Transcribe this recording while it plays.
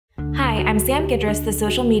Hi, I'm Sam Gidris, the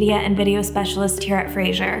social media and video specialist here at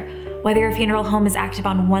Frazer. Whether your funeral home is active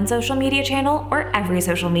on one social media channel or every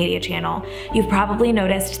social media channel, you've probably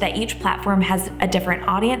noticed that each platform has a different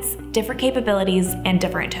audience, different capabilities, and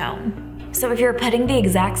different tone. So if you're putting the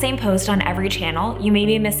exact same post on every channel, you may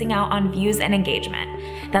be missing out on views and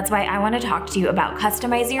engagement. That's why I want to talk to you about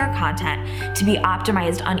customizing your content to be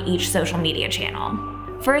optimized on each social media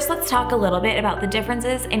channel. First, let's talk a little bit about the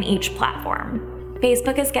differences in each platform.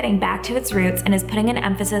 Facebook is getting back to its roots and is putting an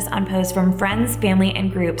emphasis on posts from friends, family,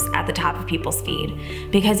 and groups at the top of people's feed.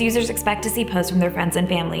 Because users expect to see posts from their friends and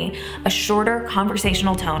family, a shorter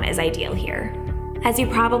conversational tone is ideal here. As you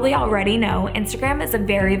probably already know, Instagram is a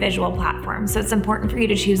very visual platform, so it's important for you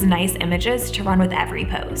to choose nice images to run with every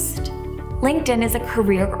post. LinkedIn is a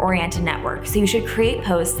career-oriented network, so you should create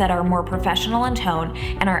posts that are more professional in tone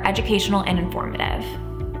and are educational and informative.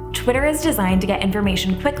 Twitter is designed to get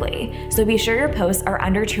information quickly, so be sure your posts are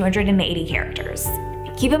under 280 characters.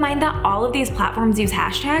 Keep in mind that all of these platforms use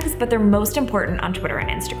hashtags, but they're most important on Twitter and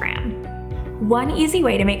Instagram. One easy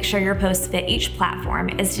way to make sure your posts fit each platform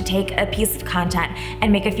is to take a piece of content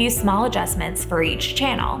and make a few small adjustments for each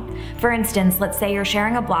channel. For instance, let's say you're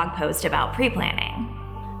sharing a blog post about pre-planning.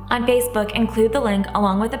 On Facebook, include the link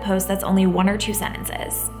along with a post that's only 1 or 2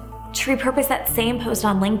 sentences. To repurpose that same post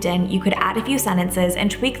on LinkedIn, you could add a few sentences and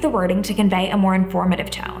tweak the wording to convey a more informative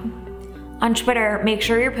tone. On Twitter, make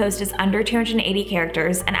sure your post is under 280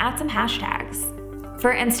 characters and add some hashtags.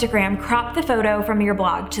 For Instagram, crop the photo from your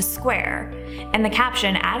blog to square. In the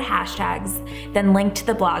caption, add hashtags, then link to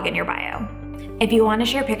the blog in your bio. If you want to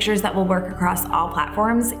share pictures that will work across all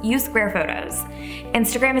platforms, use Square Photos.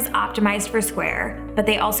 Instagram is optimized for Square, but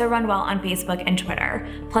they also run well on Facebook and Twitter.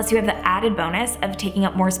 Plus, you have the added bonus of taking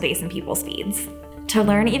up more space in people's feeds. To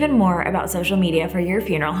learn even more about social media for your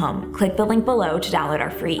funeral home, click the link below to download our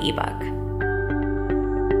free ebook.